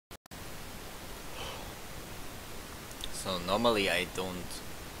So normally I don't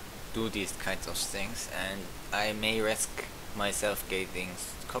do these kinds of things, and I may risk myself getting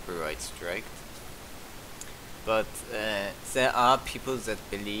copyright strike. But there are people that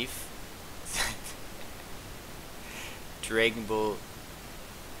believe that Dragon Ball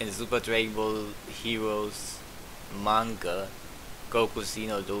in Super Dragon Ball Heroes manga, Goku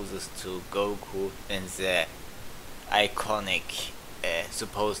Xeno loses to Goku in the iconic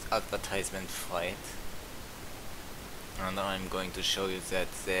supposed advertisement fight. And now I'm going to show you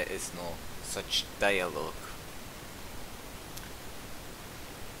that there is no such dialogue.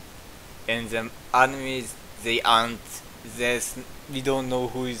 In the animes, we don't know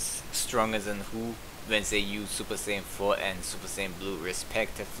who is stronger than who when they use Super Saiyan 4 and Super Saiyan Blue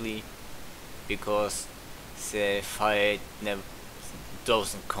respectively, because the fight never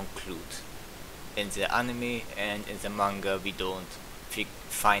doesn't conclude. In the anime and in the manga we don't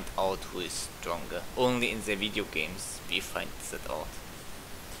find out who is stronger. Only in the video games we find that out.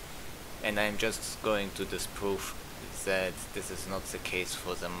 And I'm just going to disprove that this is not the case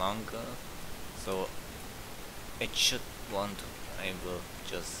for the manga. So it should I will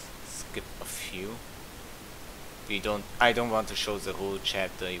just skip a few. I don't want to show the whole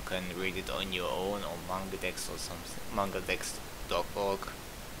chapter. You can read it on your own on MangaDex or something. MangaDex.org.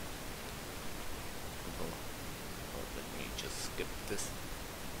 Let me just skip this.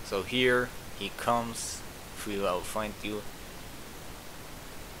 So here he comes. I'll find you.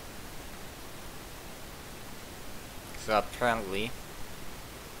 So apparently,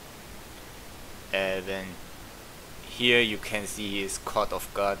 then here you can see he is caught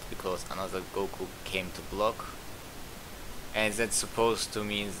off guard because another Goku came to block. And that's supposed to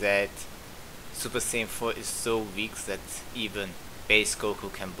mean that Super Saiyan 4 is so weak that even base Goku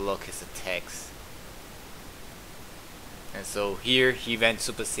can block his attacks. And so here he went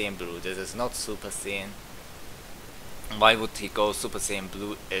Super Saiyan Blue. This is not Super Saiyan. Why would he go Super Saiyan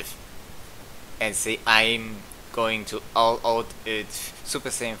Blue and say I'm going to all out it? Super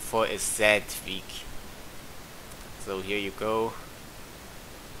Saiyan 4 is that weak. So here you go.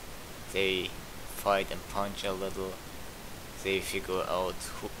 They fight and punch a little. They figure out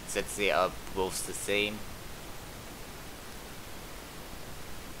that they are both the same.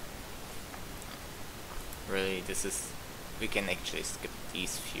 Really, we can actually skip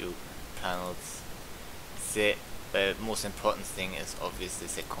these few panels. The most important thing is obviously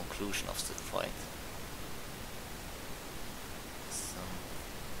the conclusion of the fight. So,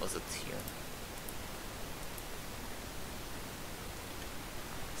 was it here?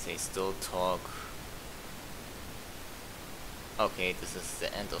 They still talk. Okay, this is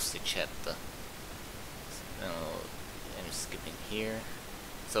the end of the chapter. So, I'm skipping here.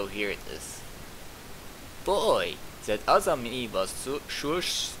 So here it is. Boy, that other me was sure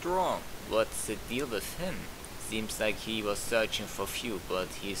strong. What's the deal with him? Seems like he was searching for fuel, but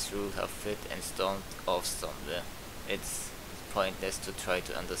he threw her fit and stormed off somewhere. It's pointless to try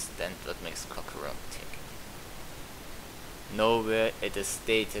to understand what makes Kakarot tick. Nowhere it is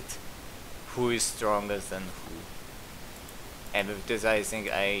stated who is stronger than who. And with this I think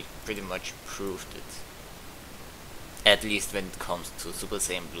I pretty much proved it. At least when it comes to Super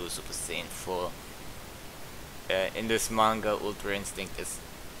Saiyan Blue, Super Saiyan 4. In this manga, Ultra Instinct is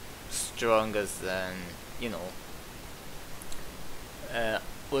stronger than,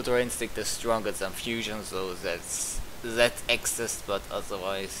 Ultra Instinct is stronger than Fusion, so that exists, but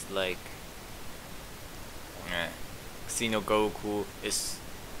otherwise, like, Xeno Goku is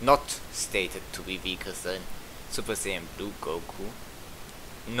not stated to be weaker than Super Saiyan Blue Goku,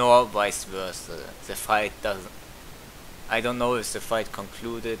 nor vice versa. The fight doesn't. I don't know if the fight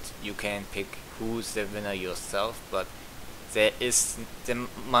concluded. You can pick who's the winner yourself, but the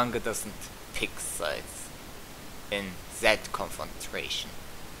manga doesn't pick sides in that confrontation.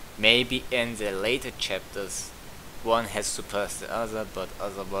 Maybe in the later chapters, one has surpassed the other, but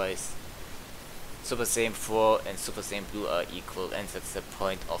otherwise, Super Saiyan 4 and Super Saiyan Blue are equal, and that's the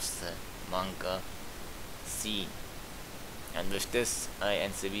point of the manga scene. And with this I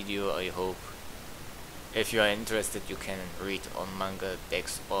end the video. I hope if you are interested you can read on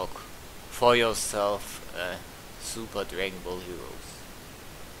MangaDex.org for yourself Super Dragon Ball Heroes.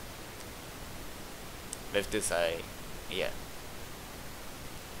 With this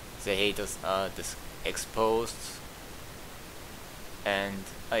the haters are exposed, and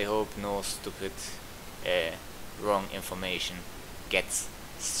I hope no stupid wrong information gets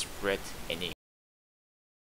spread any